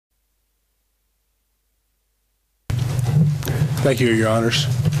Thank you, Your Honors.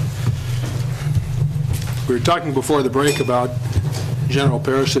 We were talking before the break about General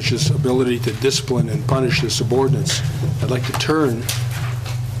Perisić's ability to discipline and punish his subordinates. I'd like to turn.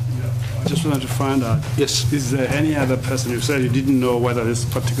 I just wanted to find out. Yes. Is there any other person, you said you didn't know whether this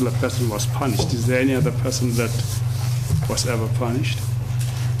particular person was punished. Is there any other person that was ever punished?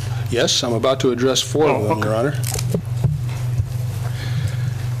 Yes, I'm about to address four of them, okay. Your Honor.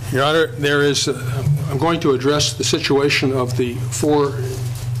 Your Honor, there is, I'm going to address the situation of the four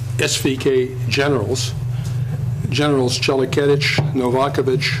SVK generals, Generals Čeliketić,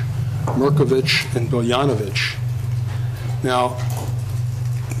 Novaković, Merković, and Biljanović. Now,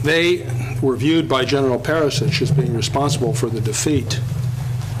 they were viewed by General Perisić as being responsible for the defeat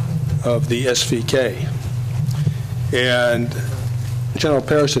of the SVK. And General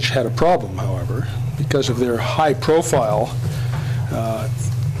Perisić had a problem, however, because of their high profile.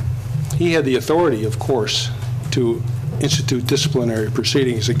 He had the authority, of course, to institute disciplinary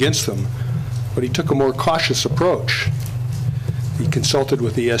proceedings against them, but he took a more cautious approach. He consulted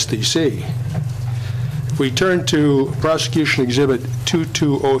with the SDC. If we turn to Prosecution Exhibit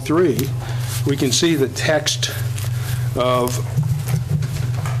 2203, we can see the text of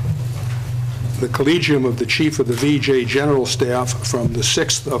the Collegium of the Chief of the VJ General Staff from the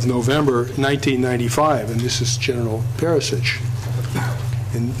 6th of November, 1995, and this is General Perisić.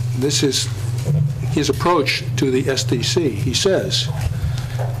 And this is his approach to the SDC. He says,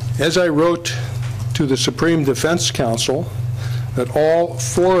 as I wrote to the Supreme Defense Council that all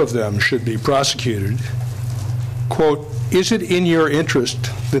four of them should be prosecuted, quote, is it in your interest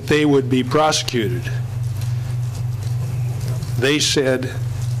that they would be prosecuted? They said,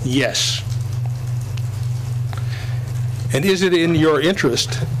 yes. And is it in your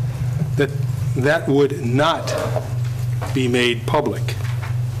interest that that would not be made public?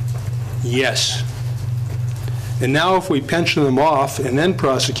 Yes. And now if we pension them off and then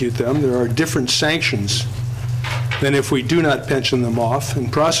prosecute them, there are different sanctions than if we do not pension them off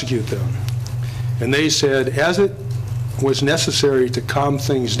and prosecute them. And they said, as it was necessary to calm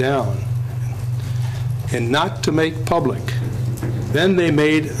things down and not to make public, then they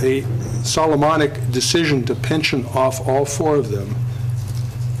made a Solomonic decision to pension off all four of them,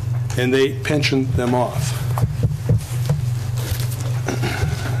 and they pensioned them off.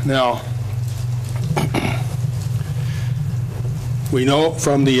 Now, we know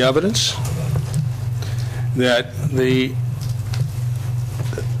from the evidence that this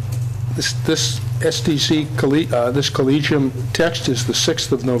SDC, this collegium text is the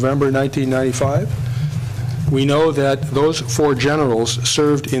 6th of November, 1995. We know that those four generals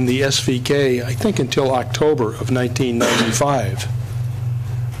served in the SVK, I think, until October of 1995.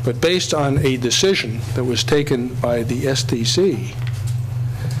 But based on a decision that was taken by the SDC,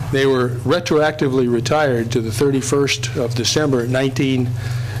 they were retroactively retired to the 31st of December,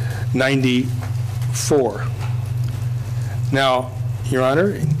 1994. Now, Your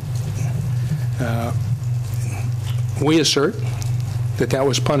Honor, we assert that that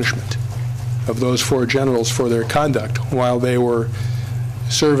was punishment of those four generals for their conduct while they were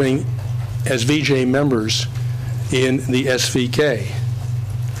serving as VJ members in the SVK.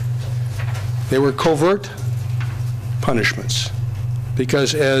 They were covert punishments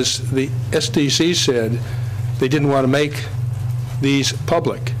because, as the SDC said, they didn't want to make these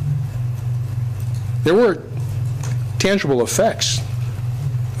public. There were tangible effects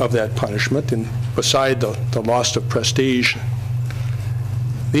of that punishment, and beside the loss of prestige,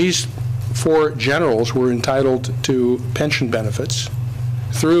 these four generals were entitled to pension benefits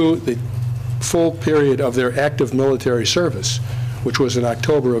through the full period of their active military service, which was in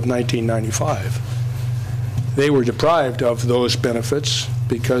October of 1995. They were deprived of those benefits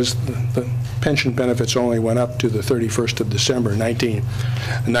because the pension benefits only went up to the 31st of December,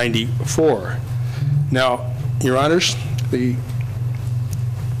 1994. Now, Your Honors, the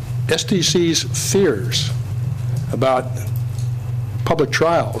SDC's fears about public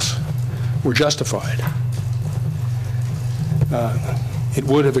trials were justified. It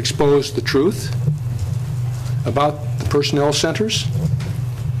would have exposed the truth about the personnel centers.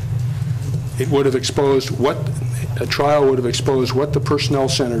 It would have exposed what, a trial would have exposed what the personnel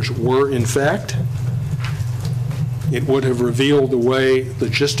centers were in fact. It would have revealed the way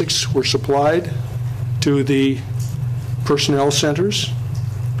logistics were supplied to the personnel centers.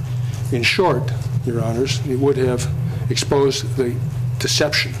 In short, Your Honors, it would have exposed the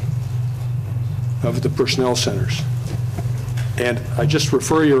deception of the personnel centers. And I just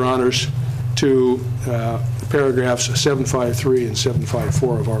refer Your Honors to paragraphs 753 and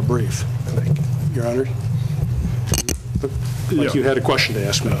 754 of our brief. Your Honor. like you had a question to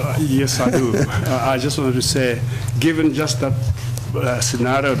ask me. Yes, I do. I just wanted to say, given just that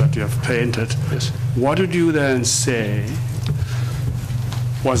scenario that you have painted, Yes. what would you then say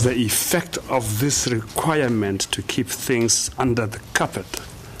was the effect of this requirement to keep things under the carpet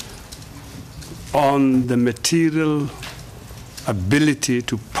on the material ability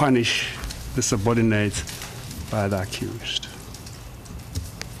to punish the subordinates by the accused?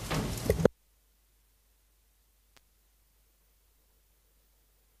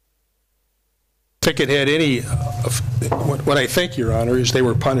 I think it had any, what I think, Your Honor, is they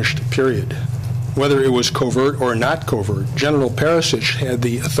were punished, period. Whether it was covert or not covert, General Perišić had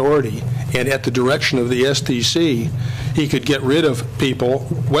the authority, and at the direction of the SDC, he could get rid of people,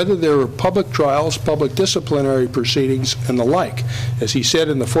 whether there were public trials, public disciplinary proceedings, and the like. As he said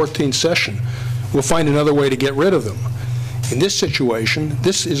in the 14th session, we'll find another way to get rid of them. In this situation,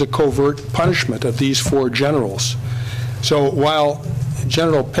 this is a covert punishment of these four generals. So while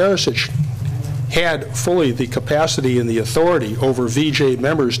General Perišić had fully the capacity and the authority over VJ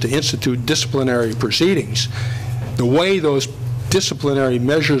members to institute disciplinary proceedings, the way those disciplinary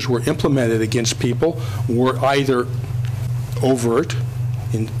measures were implemented against people were either overt,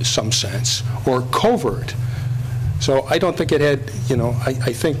 in some sense, or covert. So I don't think it had,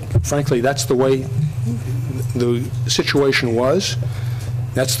 I think, frankly, that's the way the situation was.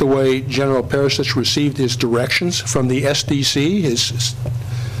 That's the way General Perišić received his directions from the SDC,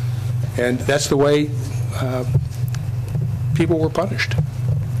 and that's the way people were punished.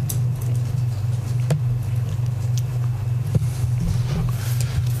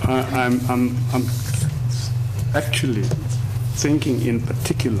 I'm actually thinking in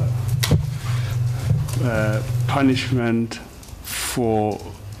particular punishment for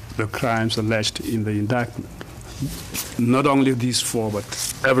the crimes alleged in the indictment. Not only these four, but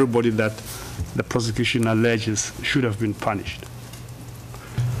everybody that the prosecution alleges should have been punished.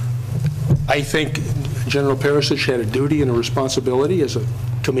 I think General Perišić had a duty and a responsibility as a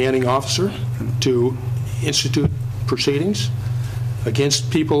commanding officer to institute proceedings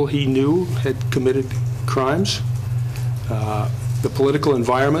against people he knew had committed crimes. The political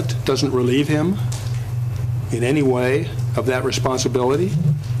environment doesn't relieve him in any way of that responsibility.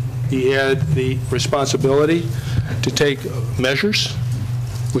 He had the responsibility to take measures,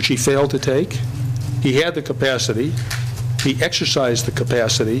 which he failed to take. He had the capacity. He exercised the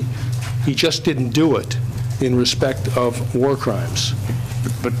capacity. He just didn't do it in respect of war crimes.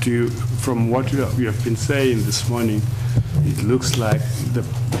 But from what you have been saying this morning, it looks like the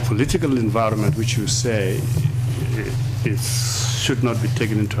political environment, which you say it should not be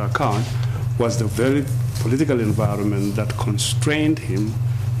taken into account, was the very political environment that constrained him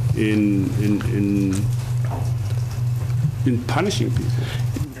in punishing people.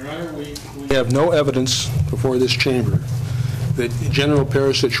 Your Honor, we have no evidence before this chamber that General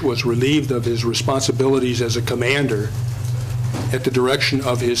Perišić was relieved of his responsibilities as a commander at the direction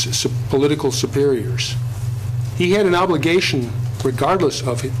of his political superiors. He had an obligation, regardless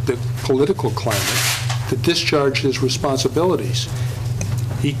of the political climate, to discharge his responsibilities.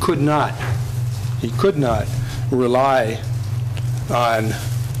 He could not rely on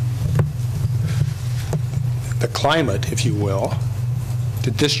the climate, if you will,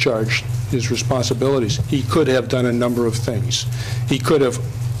 to discharge his responsibilities. He could have done a number of things. He could have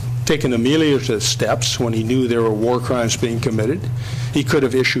taken ameliorative steps when he knew there were war crimes being committed. He could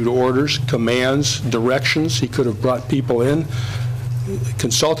have issued orders, commands, directions. He could have brought people in,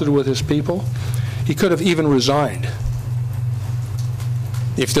 consulted with his people. He could have even resigned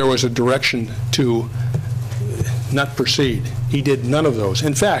if there was a direction to not proceed. He did none of those.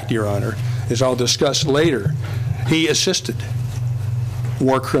 In fact, Your Honor, as I'll discuss later, he assisted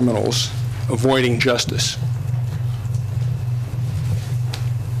war criminals avoiding justice.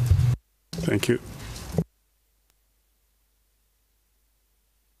 Thank you.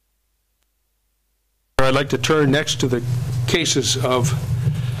 I'd like to turn next to the cases of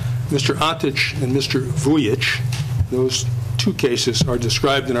Mr. Antic and Mr. Vujic. Those two cases are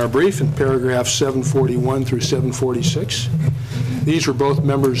described in our brief in paragraphs 741 through 746. These were both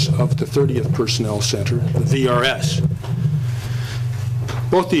members of the 30th Personnel Center, the VRS.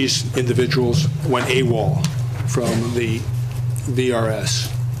 Both these individuals went AWOL from the VRS.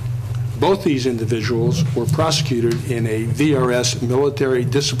 Both these individuals were prosecuted in a VRS military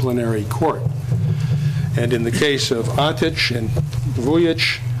disciplinary court. And in the case of Antic and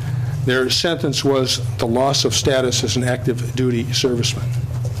Vujic, their sentence was the loss of status as an active duty serviceman.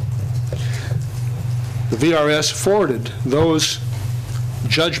 The VRS forwarded those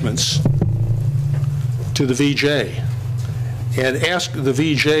judgments to the VJ and asked the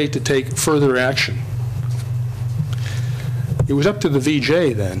VJ to take further action. It was up to the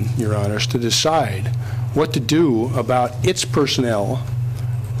VJ then, Your Honors, to decide what to do about its personnel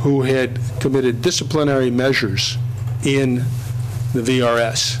who had committed disciplinary measures in the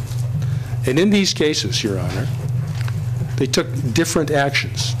VRS. And in these cases, Your Honor, they took different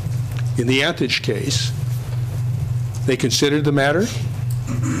actions. In the Antage case, they considered the matter,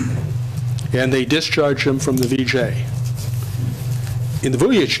 and they discharged him from the VJ. In the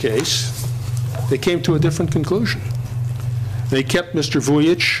Vujic case, they came to a different conclusion. They kept Mr.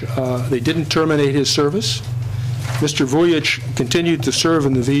 Vujic. They didn't terminate his service. Mr. Vujic continued to serve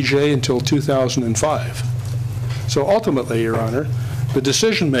in the VJ until 2005. So ultimately, Your Honor, the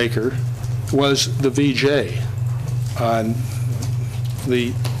decision maker was the VJ on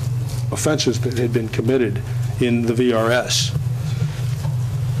the offenses that had been committed in the VRS.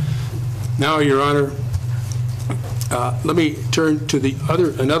 Now, Your Honor, let me turn to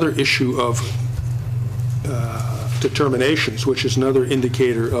another issue of determinations, which is another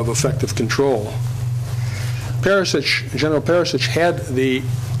indicator of effective control. General Perišić had the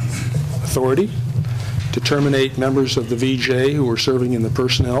authority to terminate members of the VJ who were serving in the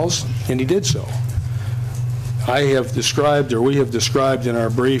personnels, and he did so. I have described, or we have described in our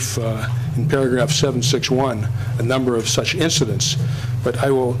brief in paragraph 761, a number of such incidents, but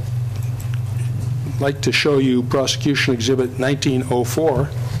I will like to show you Prosecution Exhibit 1904,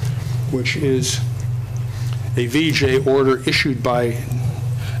 which is a VJ order issued by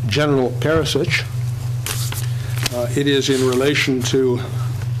General Perišić. It is in relation to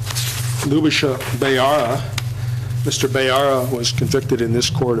Lubisha Beyara. Mr. Beyara was convicted in this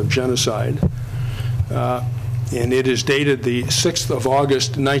court of genocide, and it is dated the 6th of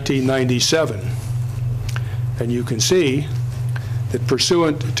August, 1997. And you can see that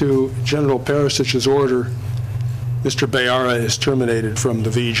pursuant to General Perisić's order, Mr. Beyara is terminated from the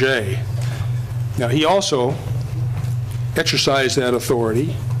VJ. Now, he also exercised that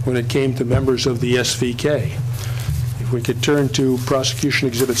authority when it came to members of the SVK. If we could turn to Prosecution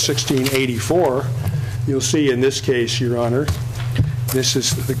Exhibit 1684, you'll see in this case, Your Honor, this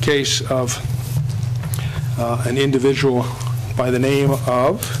is the case of an individual by the name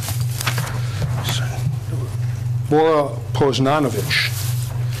of Bora Poznanović.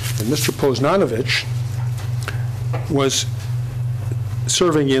 And Mr. Poznanović was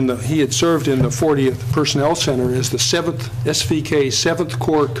serving he had served in the 40th Personnel Center as the 7th SVK 7th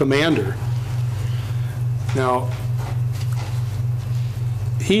Corps Commander. Now,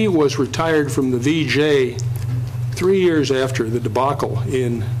 he was retired from the VJ 3 years after the debacle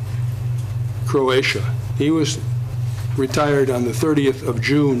in Croatia. He was retired on the 30th of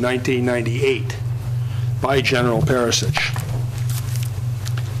June, 1998 by General Perišić.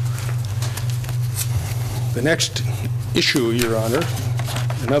 The next issue, Your Honor,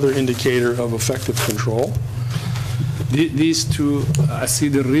 another indicator of effective control. These two, I see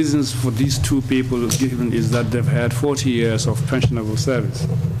the reasons for these two people given is that they've had 40 years of pensionable service.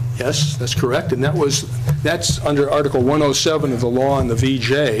 Yes, that's correct, and that's under Article 107 of the law on the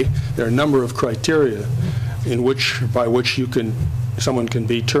VJ. There are a number of criteria by which someone can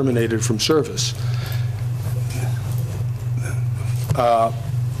be terminated from service.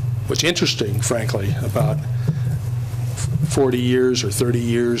 What's interesting, frankly, about 40 years or 30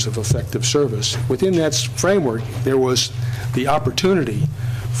 years of effective service, within that framework, there was the opportunity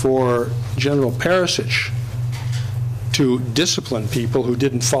for General Perišić to discipline people who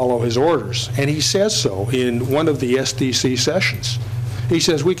didn't follow his orders. And he says so in one of the SDC sessions. He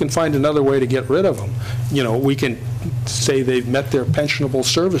says, we can find another way to get rid of them. You know, we can say they've met their pensionable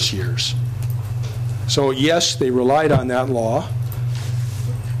service years. So yes, they relied on that law,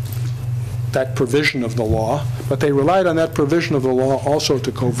 that provision of the law, but they relied on that provision of the law also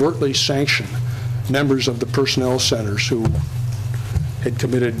to covertly sanction members of the personnel centers who had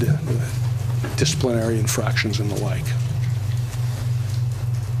committed disciplinary infractions and the like.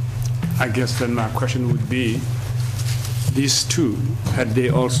 I guess then my question would be, these two, had they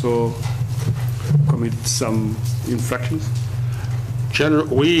also committed some infractions?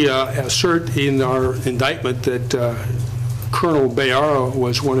 We assert in our indictment that Colonel Beyara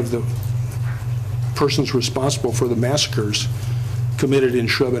was one of the persons responsible for the massacres committed in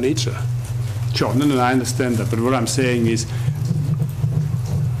Srebrenica. Sure, no, I understand that, but what I'm saying is,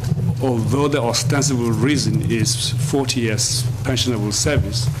 although the ostensible reason is 40 years pensionable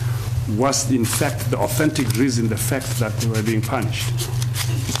service, was in fact the authentic reason the fact that they were being punished?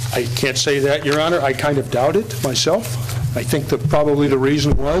 I can't say that, Your Honor. I kind of doubt it myself. I think that probably the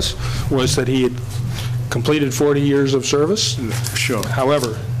reason was that he had completed 40 years of service. Sure.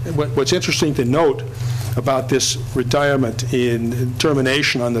 However, what's interesting to note about this retirement in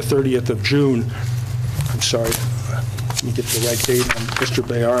termination on the 30th of June, I'm sorry, let me get the right date on Mr.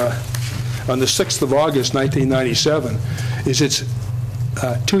 Bayara, on the 6th of August, 1997, is it's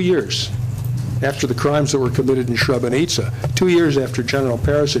 2 years after the crimes that were committed in Srebrenica, 2 years after General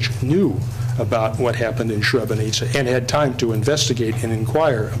Perišić knew about what happened in Srebrenica and had time to investigate and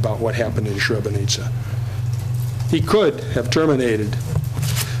inquire about what happened in Srebrenica. He could have terminated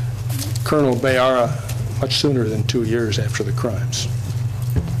Colonel Bayara much sooner than 2 years after the crimes.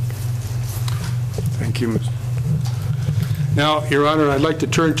 Thank you, Mr. Now, Your Honor, I'd like to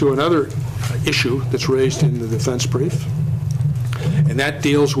turn to another issue that's raised in the defense brief, and that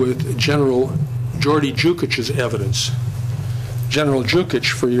deals with General Jordy Đukić's evidence. General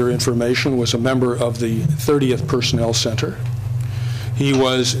Đukić, for your information, was a member of the 30th Personnel Center. He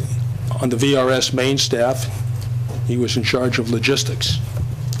was on the VRS main staff. He was in charge of logistics.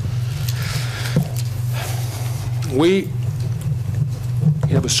 We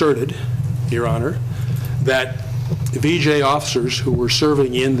have asserted, Your Honor, that VJ officers who were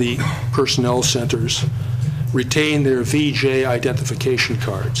serving in the personnel centers retained their VJ identification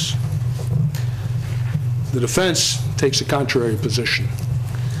cards. The defense takes a contrary position.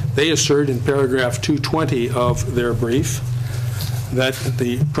 They assert in paragraph 220 of their brief that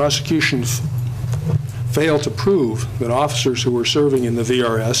the prosecution failed to prove that officers who were serving in the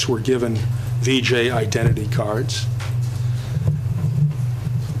VRS were given VJ identity cards.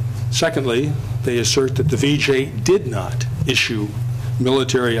 Secondly, they assert that the VJ did not issue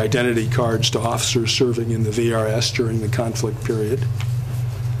military identity cards to officers serving in the VRS during the conflict period.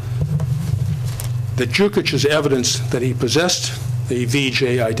 That Đukić's evidence that he possessed a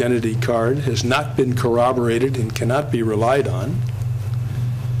VJ identity card has not been corroborated and cannot be relied on,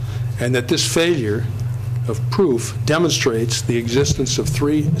 and that this failure of proof demonstrates the existence of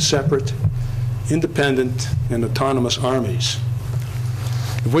 3 separate, independent, and autonomous armies.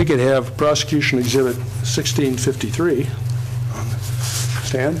 If we could have Prosecution Exhibit 1653 on the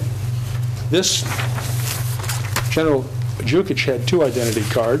stand. This, General Đukić had 2 identity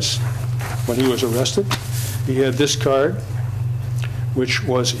cards when he was arrested. He had this card, which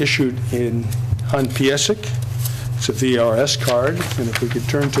was issued in Han Piesek. It's a VRS card, and if we could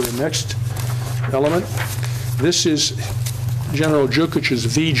turn to the next element, this is General Đukić's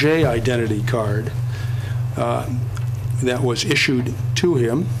VJ identity card that was issued to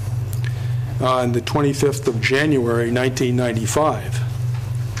him on the 25th of January, 1995.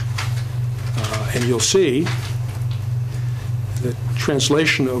 And you'll see the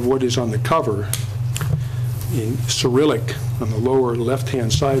translation of what is on the cover in Cyrillic on the lower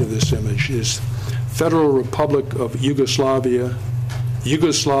left-hand side of this image is Federal Republic of Yugoslavia,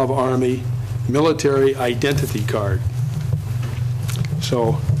 Yugoslav Army, Military Identity Card.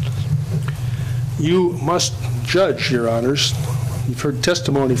 So you must judge, Your Honors. You've heard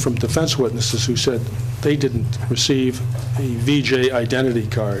testimony from defense witnesses who said they didn't receive a VJ identity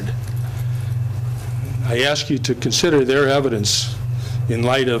card. I ask you to consider their evidence in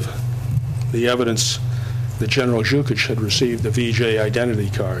light of the evidence that General Đukić had received the VJ identity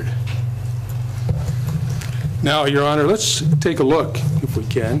card. Now, Your Honor, let's take a look, if we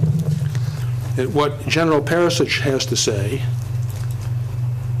can, at what General Perišić has to say,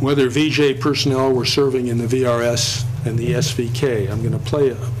 whether VJ personnel were serving in the VRS and the SVK. I'm going to play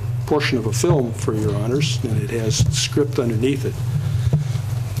a portion of a film for Your Honors, and it has script underneath it.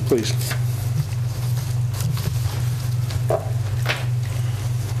 Please.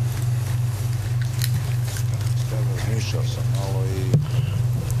 Razmišljao sam malo i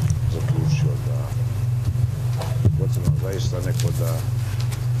zaključio da potrebno zaista neko da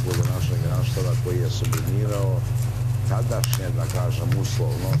bude našeg generalštaba koji je sublimirao tadašnje, da kažem,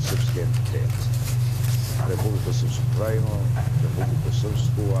 uslovno srpske entitete. Republiku Srpsku krajinu, Republiku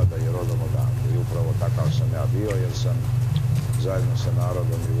Srpsku, a da je rodom odavde. I upravo takav sam ja bio, jer sam zajedno sa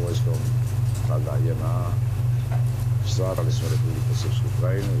narodom i vojskom tada JNA stvarali smo Republiku Srpsku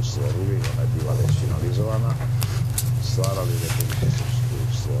krajinu i stvorili, ona je bila već finalizovana, stvarali Republiku Srpsku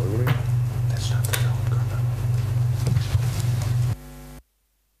i stvorili.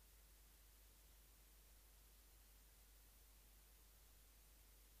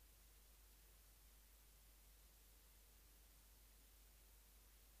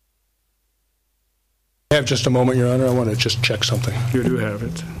 I have just a moment, Your Honor. I want to just check something. You do have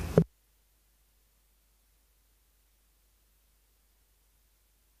it.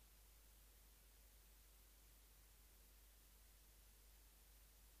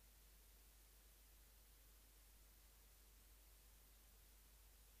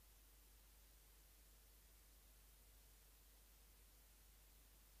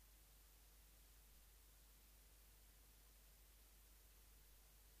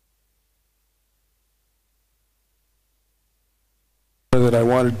 that I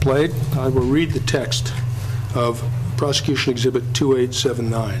wanted played. I will read the text of Prosecution Exhibit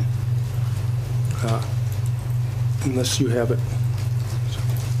 2879, unless you have it.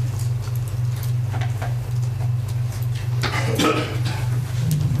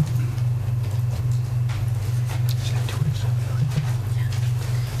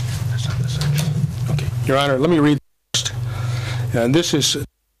 Okay, Your Honor, let me read the text. And this is,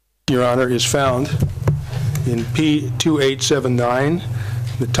 Your Honor, is found in P2879.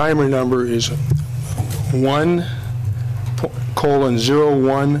 The timer number is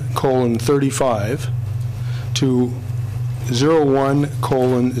 1:01:35 to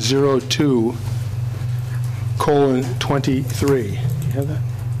 01:02:23. Do you have that?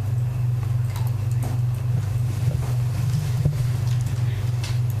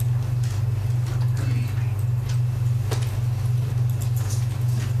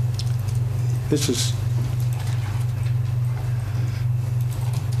 This is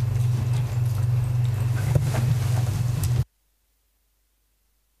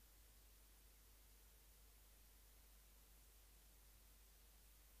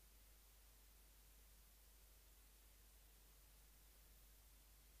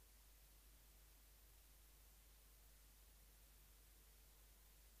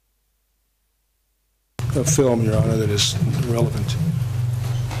a film, Your Honor, that is relevant.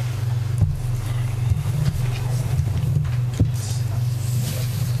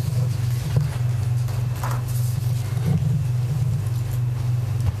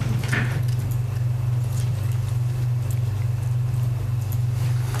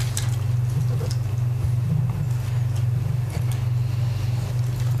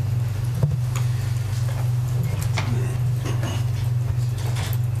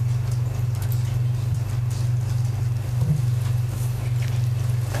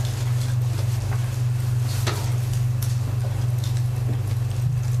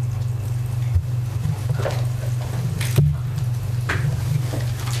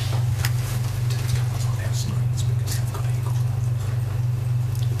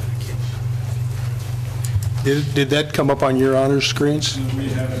 Did that come up on Your Honor's screens?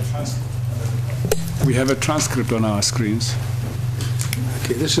 We have a transcript on our screens.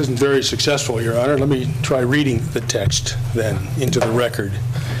 Okay, this isn't very successful, Your Honor. Let me try reading the text then into the record.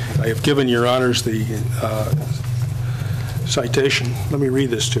 I have given Your Honors the citation. Let me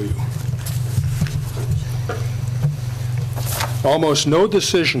read this to you. Almost no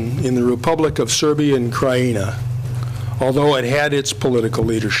decision in the Republic of Serbia and Krajina, although it had its political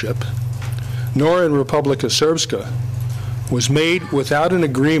leadership, nor in Republika Srpska, was made without an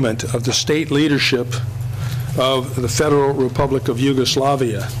agreement of the state leadership of the Federal Republic of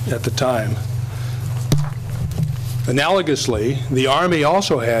Yugoslavia at the time. Analogously, the Army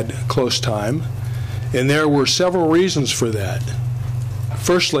also had close time, and there were several reasons for that.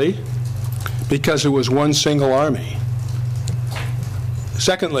 Firstly, because it was one single army.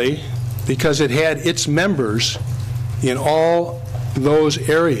 Secondly, because it had its members in all those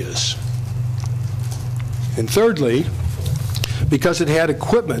areas. And thirdly, because it had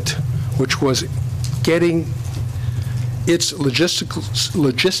equipment which was getting its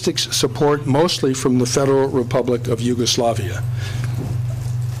logistics support mostly from the Federal Republic of Yugoslavia.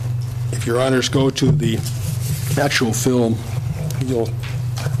 If Your Honors go to the actual film,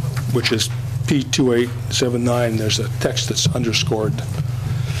 which is P2879, there's a text that's underscored.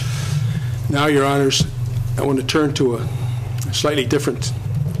 Now, Your Honors, I want to turn to a slightly different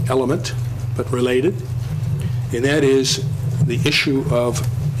element, but related, and that is the issue of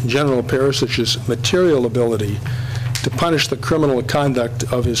General Perisić's material ability to punish the criminal conduct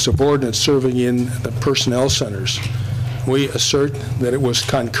of his subordinates serving in the personnel centers. We assert that it was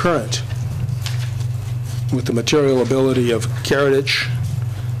concurrent with the material ability of Karadzic,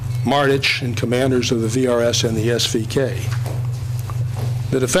 Martic, and commanders of the VRS and the SVK.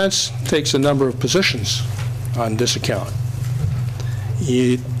 The defense takes a number of positions on this account.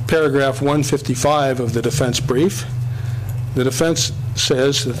 Paragraph 155 of the defense brief, the defense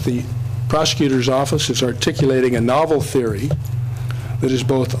says that the prosecutor's office is articulating a novel theory that is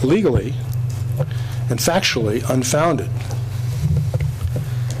both legally and factually unfounded.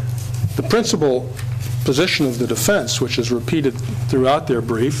 The principal position of the defense, which is repeated throughout their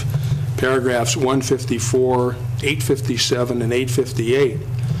brief, paragraphs 154, 857, and 858,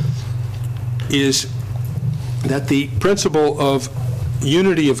 is that the principle of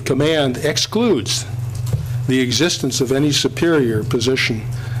unity of command excludes the existence of any superior position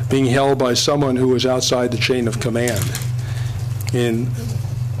being held by someone who is outside the chain of command. And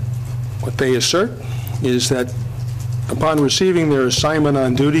what they assert is that upon receiving their assignment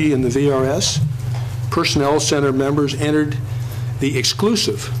on duty in the VRS, personnel center members entered the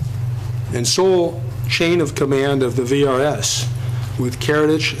exclusive and sole chain of command of the VRS, with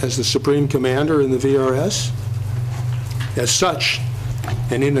Perišić as the supreme commander in the VRS. As such,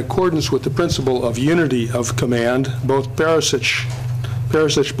 and in accordance with the principle of unity of command, both Perišić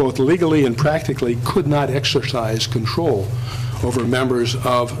both legally and practically could not exercise control over members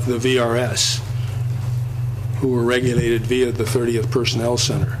of the VRS who were regulated via the 30th Personnel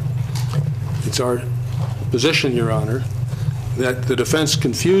Center. It's our position, Your Honor, that the defense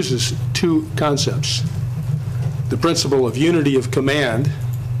confuses two concepts: the principle of unity of command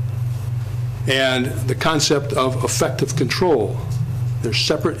and the concept of effective control. They're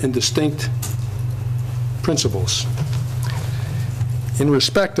separate and distinct principles. In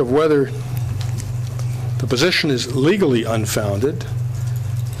respect of whether the position is legally unfounded,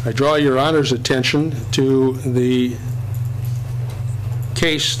 I draw Your Honor's attention to the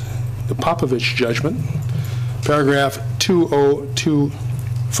case, the Popovich judgment, paragraph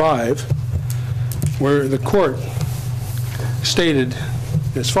 2025, where the court stated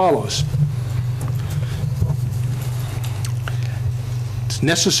as follows: it's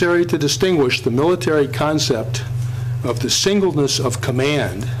necessary to distinguish the military concept of the singleness of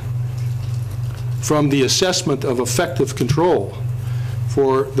command from the assessment of effective control.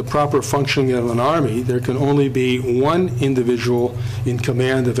 For the proper functioning of an army, there can only be one individual in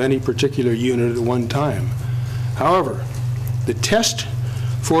command of any particular unit at one time. However, the test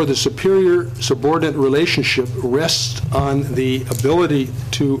for the superior-subordinate relationship rests on the ability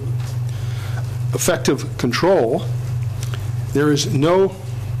to effective control. There is no,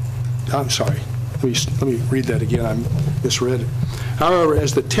 I'm sorry, let me read that again, I misread it. However,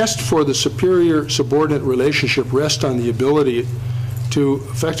 as the test for the superior-subordinate relationship rests on the ability to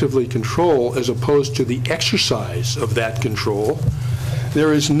effectively control as opposed to the exercise of that control,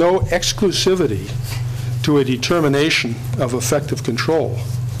 there is no exclusivity to a determination of effective control.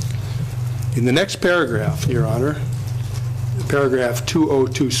 In the next paragraph, Your Honor, paragraph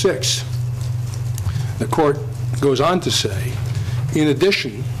 2026, the court goes on to say, in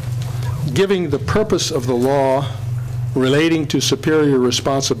addition, giving the purpose of the law relating to superior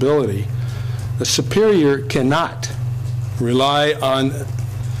responsibility, the superior cannot rely on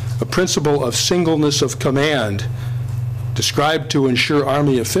a principle of singleness of command described to ensure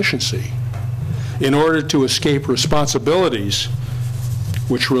Army efficiency in order to escape responsibilities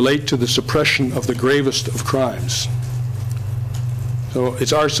which relate to the suppression of the gravest of crimes. So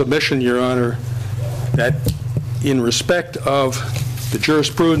it's our submission, Your Honor, that in respect of the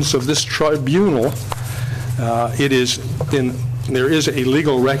jurisprudence of this tribunal, there is a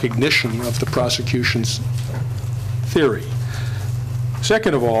legal recognition of the prosecution's theory.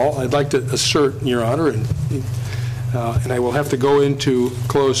 Second of all, I'd like to assert, Your Honor, and I will have to go into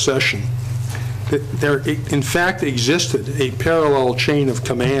closed session, that there in fact existed a parallel chain of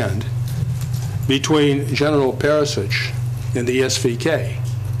command between General Perišić and the SVK.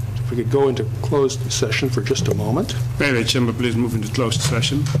 If we could go into closed session for just a moment. May Chamber please move into closed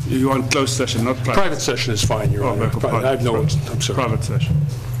session? You want closed session, not private? Private session is fine, Your Honor. I have no, I'm sorry. Private session.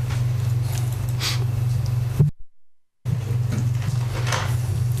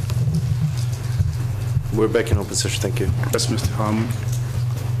 We're back in open session. Thank you. Yes, Mr. Harmon.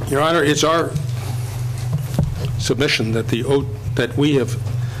 Your Honor, it's our submission that that we have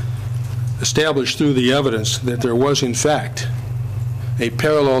established through the evidence that there was in fact a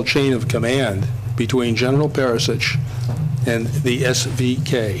parallel chain of command between General Perišić and the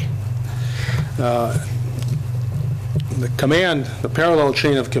SVK. The parallel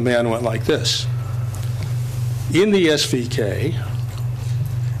chain of command went like this. In the SVK,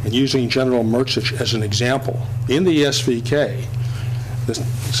 and using General Mrčić as an example, in the SVK, the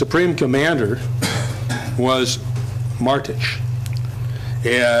Supreme Commander was Mrčić,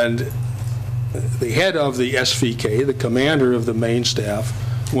 and the head of the SVK, the commander of the main staff,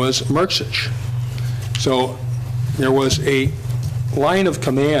 was Mrčić. So there was a line of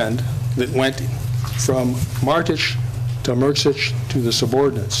command that went from Mrčić to Mrčić to the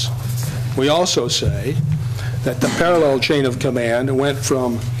subordinates. We also say that the parallel chain of command went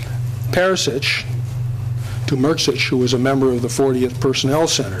from Perišić to Mrčić, who was a member of the 40th Personnel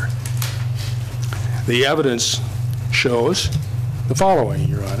Center. The evidence shows the following,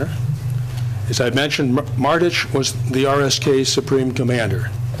 Your Honor. As I mentioned, Mrčić was the RSK Supreme Commander.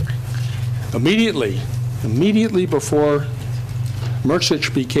 Immediately before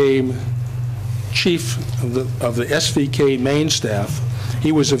Mrčić became chief of the SVK main staff,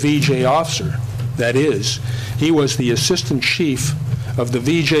 he was a VJ officer. That is, he was the assistant chief of the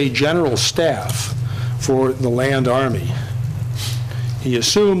VJ General Staff for the Land Army. He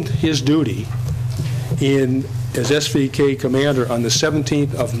assumed his duty in as SVK commander on the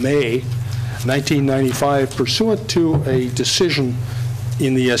 17th of May, 1995, pursuant to a decision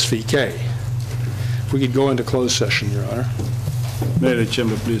in the SVK. If we could go into closed session, Your Honor. May the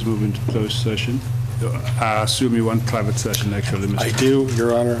chamber please move into closed session? I assume you want private session, actually, Mr. I do,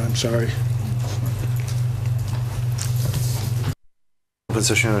 Your Honor. I'm sorry. Open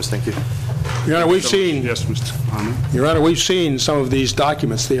session, Your Honor. Thank you. Your Honor, we've seen. Yes, Mr. Hanna. Your Honor, we've seen some of these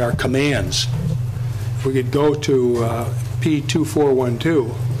documents. They are commands. If we could go to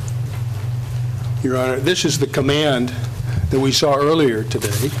P2412. Your Honor, this is the command that we saw earlier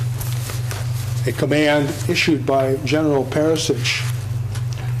today, a command issued by General Perišić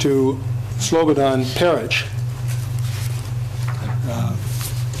to Slobodan Perić.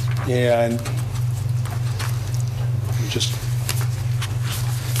 And just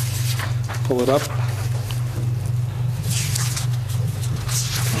pull it up.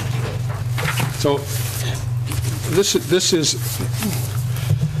 So this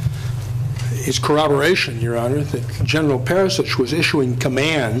is corroboration, Your Honor, that General Perišić was issuing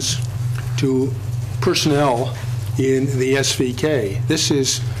commands to personnel in the SVK. This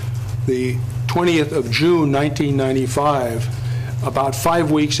is the 20th of June, 1995, about 5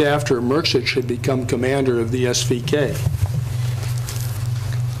 weeks after Mrksić had become commander of the SVK.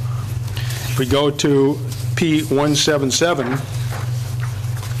 If we go to P177,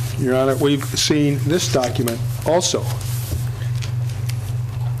 Your Honor, we've seen this document also.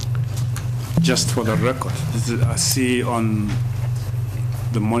 Just for the record, this is, I see on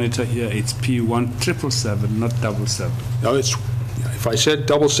the monitor here, it's P1777, not 77. No, it's, if I said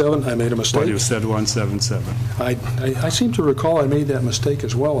 77, I made a mistake. Well, you said 177. I seem to recall I made that mistake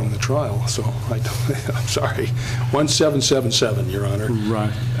as well in the trial, so I'm sorry. 1777, Your Honor.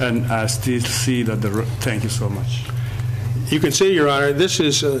 Right, and I still see that thank you so much. You can see, Your Honor, this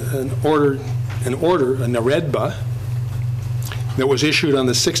is an order, a naredba, that was issued on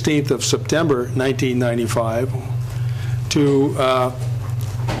the 16th of September, 1995, to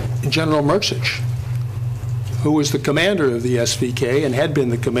General Mrksić, who was the commander of the SVK and had been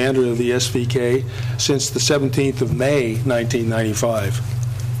the commander of the SVK since the 17th of May, 1995.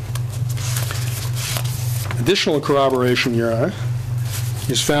 Additional corroboration, Your Honor,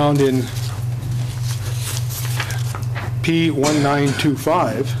 is found in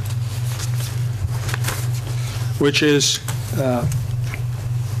P1925, which is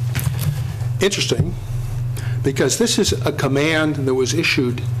interesting because this is a command that was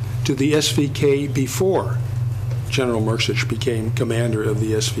issued to the SVK before General Mrksić became commander of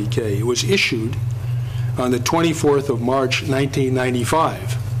the SVK. It was issued on the 24th of March,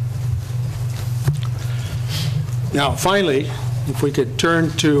 1995. Now, finally, if we could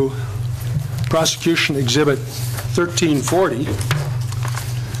turn to Prosecution Exhibit 1340.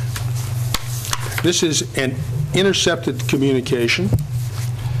 This is an intercepted communication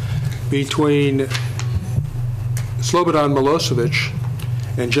between Slobodan Milosevic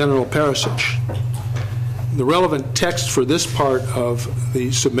and General Perišić. The relevant text for this part of the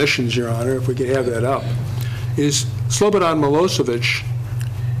submissions, Your Honor, if we could have that up, is Slobodan Milosevic,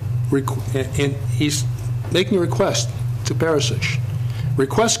 and he's making a request to Perišić.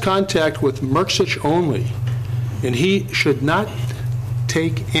 Request contact with Mrksić only, and he should not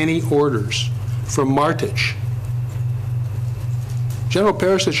take any orders from Martić. General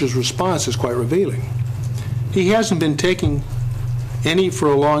Perisić's response is quite revealing. He hasn't been taking any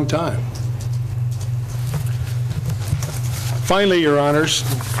for a long time. Finally, Your Honors,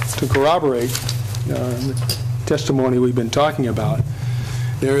 to corroborate the testimony we've been talking about,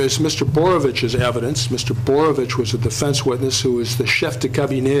 there is Mr. Borovic's evidence. Mr. Borovic was a defense witness who was the chef de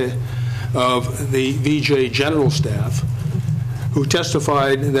cabinet of the VJ General Staff, who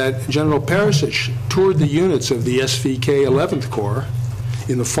testified that General Perišić toured the units of the SVK 11th Corps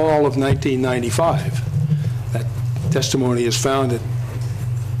in the fall of 1995. That testimony is found at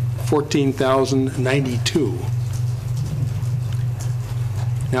 14,092.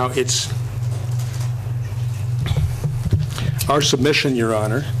 Now, it's our submission, Your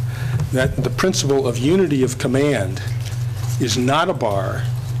Honor, that the principle of unity of command is not a bar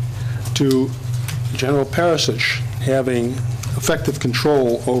to General Perišić having effective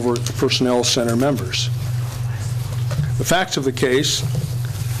control over the personnel center members. The facts of the case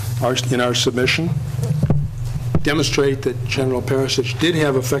in our submission demonstrate that General Perišić did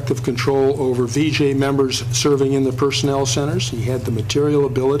have effective control over VJ members serving in the personnel centers. He had the material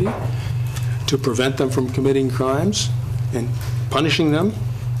ability to prevent them from committing crimes and punishing them.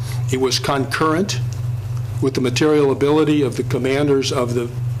 It was concurrent with the material ability of the commanders of the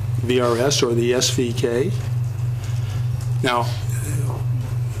VRS or the SVK. Now,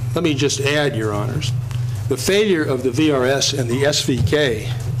 let me just add, Your Honors, the failure of the VRS and the SVK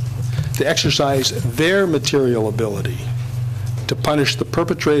to exercise their material ability to punish the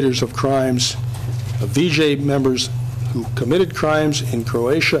perpetrators of crimes, of VJ members who committed crimes in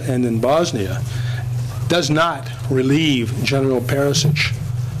Croatia and in Bosnia, does not relieve General Perišić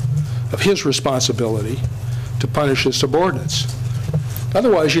of his responsibility to punish his subordinates.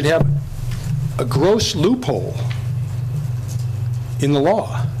 Otherwise, you'd have a gross loophole in the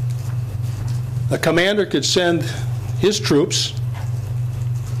law. A commander could send his troops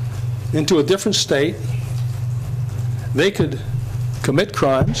into a different state. They could commit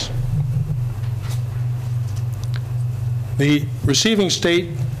crimes. The receiving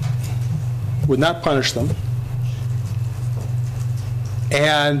state would not punish them.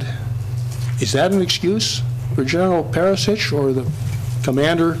 And is that an excuse for General Perišić or the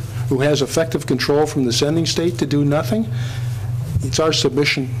commander who has effective control from the sending state to do nothing? It's our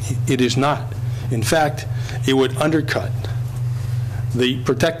submission it is not. In fact, it would undercut the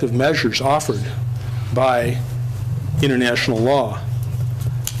protective measures offered by international law.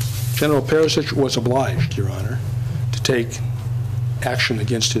 General Perišić was obliged, Your Honor, to take action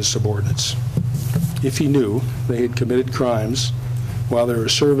against his subordinates if he knew they had committed crimes while they were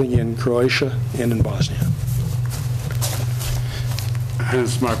serving in Croatia and in Bosnia.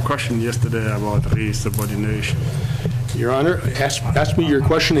 Hence my question yesterday about resubordination. Your Honor, ask me your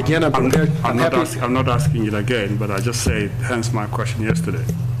question again. I'm prepared. I'm not asking it again, but I just say, hence my question yesterday.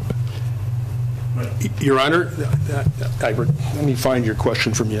 Your Honor, let me find your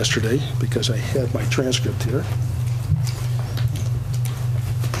question from yesterday because I had my transcript here.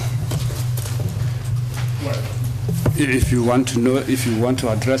 If you want to know, if you want to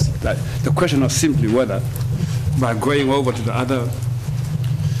address that, the question was simply whether, by going over to the other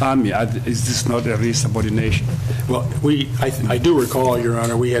army, is this not a resubordination? Well, I do recall, Your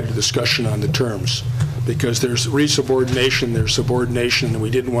Honor, we had a discussion on the terms because there's resubordination, there's subordination, and we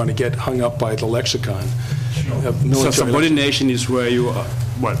didn't want to get hung up by the lexicon. So subordination is where you are,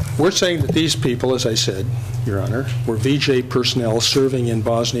 what? We're saying that these people, as I said, Your Honor, were VJ personnel serving in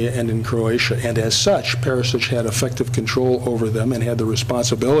Bosnia and in Croatia, and as such, Perišić had effective control over them and had the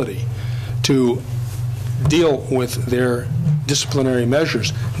responsibility to deal with their disciplinary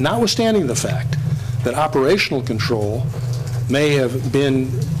measures, notwithstanding the fact that operational control may have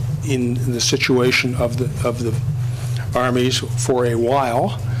been in the situation of the armies for a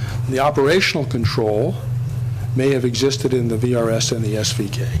while. The operational control may have existed in the VRS and the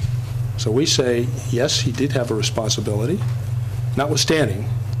SVK. So we say, yes, he did have a responsibility, notwithstanding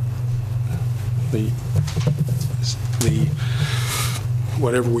the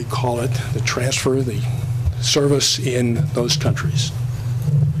whatever we call it, the transfer, the service in those countries.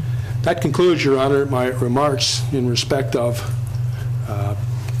 That concludes, Your Honor, my remarks in respect of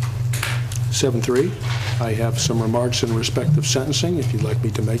 7-3. I have some remarks in respect of sentencing. If you'd like me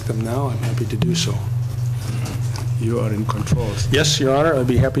to make them now, I'm happy to do so. You are in control. Yes, Your Honor, I'd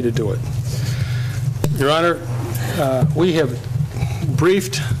be happy to do it. Your Honor, we have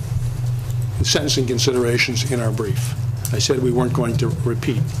briefed the sentencing considerations in our brief. I said we weren't going to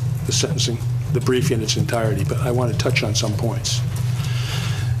repeat the sentencing, the brief in its entirety, but I want to touch on some points.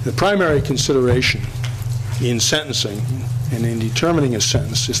 The primary consideration in sentencing and in determining a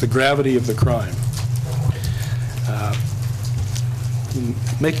sentence is the gravity of the crime. In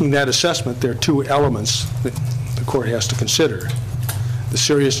making that assessment, there are two elements that the court has to consider: the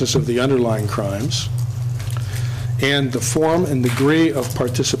seriousness of the underlying crimes and the form and degree of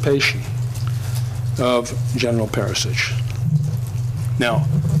participation of General Perišić. Now,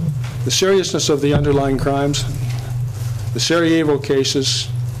 the seriousness of the underlying crimes, the Sarajevo cases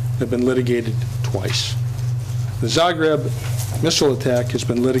have been litigated twice. The Zagreb missile attack has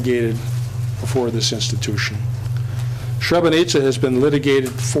been litigated before this institution. Srebrenica has been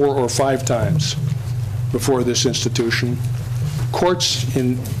litigated 4 or 5 times before this institution. Courts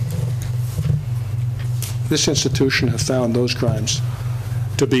in this institution have found those crimes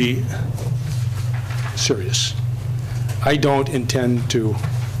to be serious. I don't intend to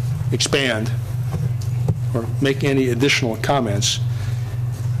expand or make any additional comments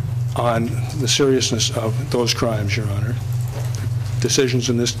on the seriousness of those crimes, Your Honor. Decisions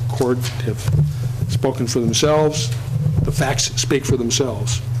in this court have spoken for themselves. The facts speak for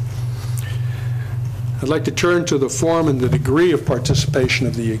themselves. I'd like to turn to the form and the degree of participation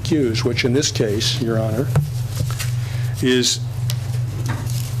of the accused, which in this case, Your Honor, is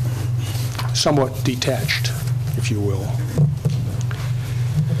somewhat detached, if you will.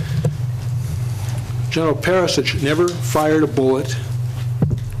 General Perišić never fired a bullet.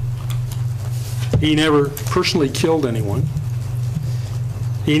 He never personally killed anyone.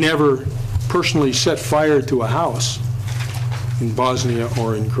 He never personally set fire to a house in Bosnia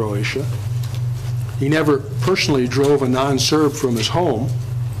or in Croatia. He never personally drove a non-Serb from his home.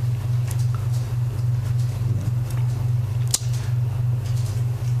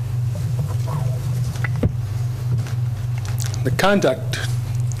 The conduct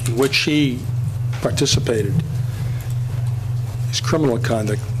in which he participated is criminal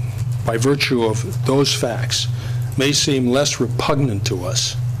conduct by virtue of those facts may seem less repugnant to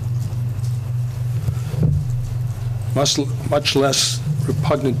us, much less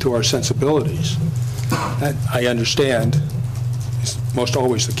repugnant to our sensibilities. That, I understand, is most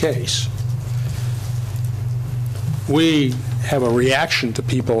always the case. We have a reaction to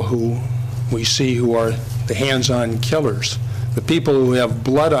people who we see who are the hands-on killers, the people who have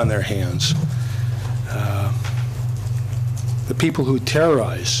blood on their hands, the people who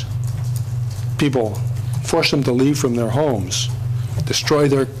terrorize people, force them to leave from their homes, destroy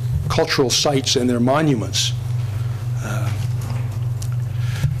their cultural sites and their monuments.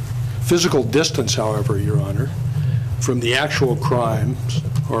 Physical distance, however, Your Honor, from the actual crimes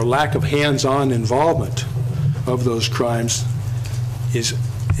or lack of hands-on involvement of those crimes is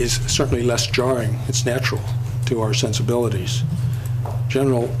certainly less jarring. It's natural to our sensibilities.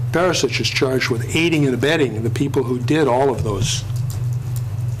 General Perišić is charged with aiding and abetting the people who did all of those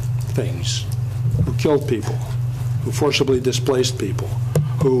things, who killed people, who forcibly displaced people,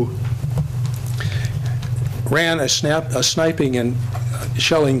 who ran a sniping and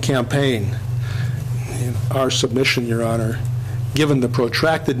shelling campaign. In our submission, Your Honor, given the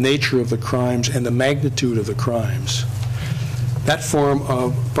protracted nature of the crimes and the magnitude of the crimes, that form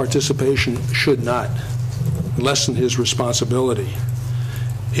of participation should not lessen his responsibility.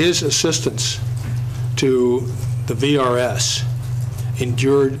 His assistance to the VRS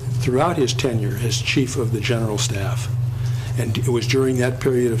endured throughout his tenure as Chief of the General Staff. And it was during that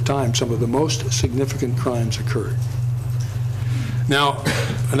period of time some of the most significant crimes occurred. Now,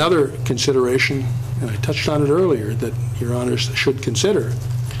 another consideration, and I touched on it earlier, that Your Honors should consider,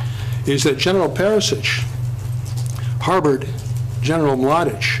 is that General Perišić harbored General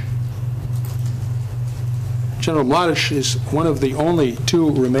Mladić. General Mladić is one of the only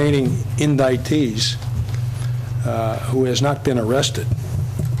two remaining indictees who has not been arrested.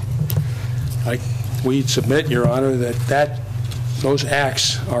 We submit, Your Honor, that those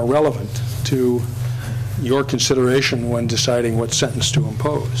acts are relevant to your consideration when deciding what sentence to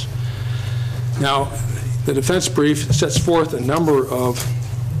impose. Now, the defense brief sets forth a number of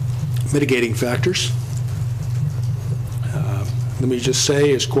mitigating factors. Let me just say,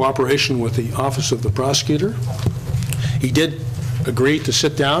 his cooperation with the Office of the Prosecutor. He did agree to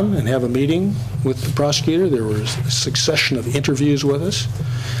sit down and have a meeting with the prosecutor. There was a succession of interviews with us.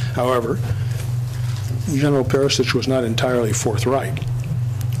 However, General Perišić was not entirely forthright.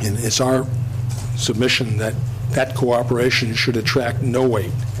 And it's our submission that that cooperation should attract no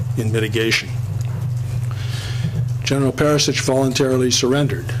weight in mitigation. General Perišić voluntarily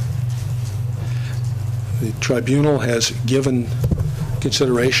surrendered. The tribunal has given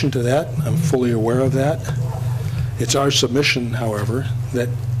consideration to that. I'm fully aware of that. It's our submission, however, that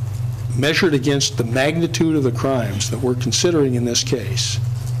measured against the magnitude of the crimes that we're considering in this case,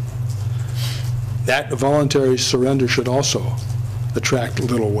 that voluntary surrender should also attract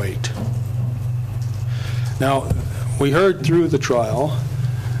little weight. Now, we heard through the trial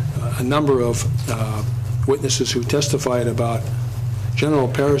a number of witnesses who testified about General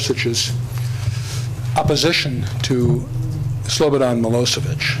Perišić's opposition to Slobodan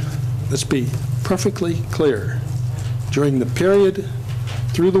Milosevic. Let's be perfectly clear. During the period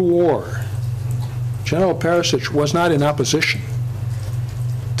through the war, General Perišić was not in opposition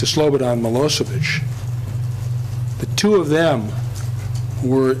to Slobodan Milosevic. The two of them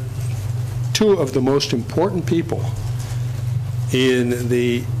were two of the most important people in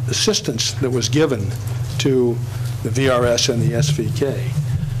the assistance that was given to the VRS and the SVK.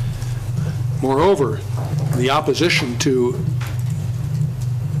 Moreover, the opposition to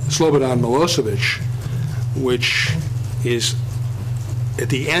Slobodan Milosevic, which is at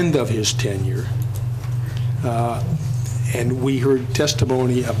the end of his tenure, and we heard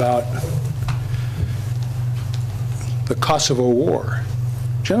testimony about the Kosovo War.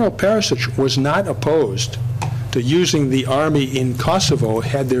 General Perišić was not opposed to using the army in Kosovo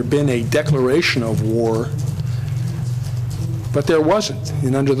had there been a declaration of war, but there wasn't.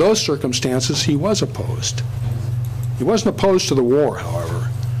 And under those circumstances, he was opposed. He wasn't opposed to the war, however.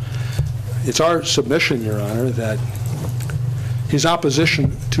 It's our submission, Your Honor, that his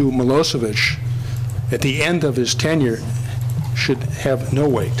opposition to Milosevic at the end of his tenure should have no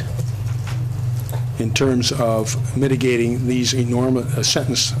weight in terms of mitigating these enormous, a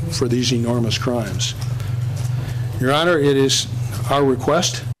sentence for these enormous crimes. Your Honor, it is our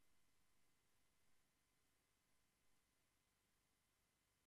request